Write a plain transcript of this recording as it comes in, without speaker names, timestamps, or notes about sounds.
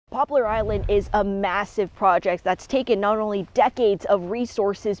Poplar Island is a massive project that's taken not only decades of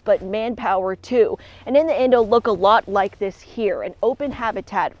resources, but manpower too. And in the end, it'll look a lot like this here, an open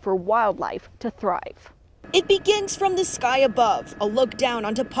habitat for wildlife to thrive. It begins from the sky above, a look down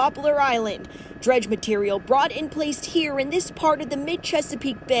onto Poplar Island. Dredge material brought and placed here in this part of the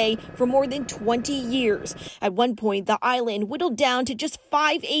mid-Chesapeake Bay for more than 20 years. At one point, the island whittled down to just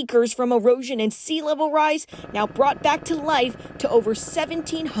 5 acres from erosion and sea level rise, now brought back to life to over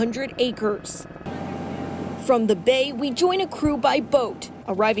 1,700 acres. From the bay, we join a crew by boat.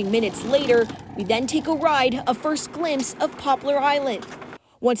 Arriving minutes later, we then take a ride, a first glimpse of Poplar Island.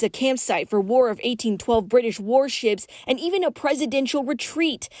 Once a campsite for War of 1812 British warships and even a presidential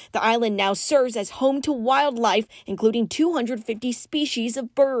retreat, the island now serves as home to wildlife, including 250 species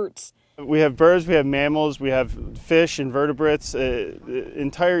of birds. We have birds, we have mammals, we have fish, invertebrates,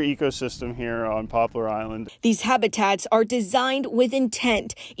 entire ecosystem here on Poplar Island. These habitats are designed with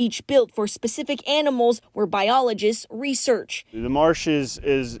intent, each built for specific animals where biologists research. The marsh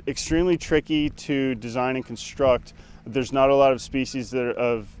is extremely tricky to design and construct. There's not a lot of species that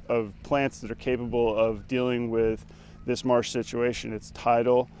of plants that are capable of dealing with this marsh situation. It's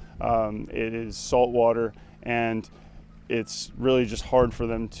tidal, it is saltwater, and it's really just hard for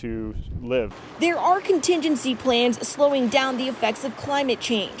them to live. There are contingency plans slowing down the effects of climate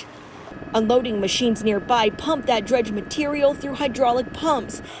change. Unloading machines nearby pump that dredge material through hydraulic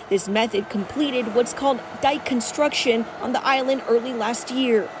pumps. This method completed what's called dike construction on the island early last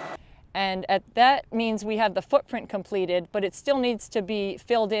year. And that means we have the footprint completed, but it still needs to be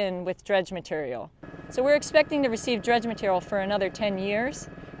filled in with dredge material. So we're expecting to receive dredge material for another 10 years.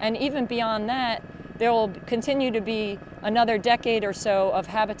 And even beyond that, there will continue to be another decade or so of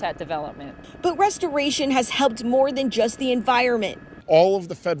habitat development. But restoration has helped more than just the environment. All of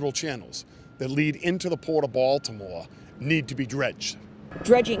the federal channels that lead into the port of Baltimore need to be dredged.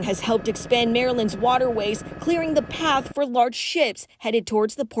 Dredging has helped expand Maryland's waterways, clearing the path for large ships headed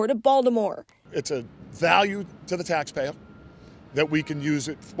towards the port of Baltimore. It's a value to the taxpayer that we can use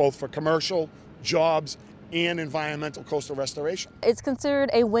it both for commercial, jobs, and environmental coastal restoration. It's considered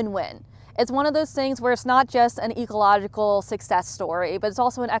a win-win. It's one of those things where it's not just an ecological success story, but it's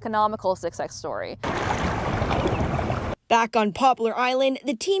also an economical success story. Back on Poplar Island,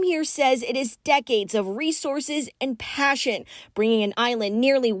 the team here says it is decades of resources and passion, bringing an island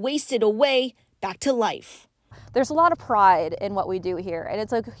nearly wasted away back to life. There's a lot of pride in what we do here, and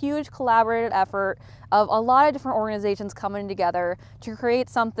it's a huge collaborative effort of a lot of different organizations coming together to create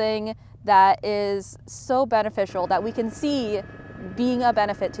something that is so beneficial that we can see being a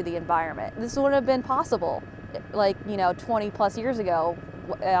benefit to the environment. This wouldn't have been possible, 20 plus years ago,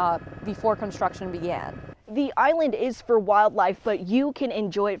 before construction began. The island is for wildlife, but you can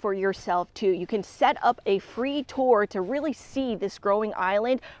enjoy it for yourself too. You can set up a free tour to really see this growing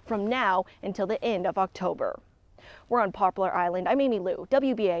island from now until the end of October. We're on Poplar Island. I'm Amy Liu,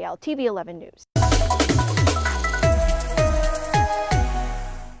 WBAL-TV 11 News.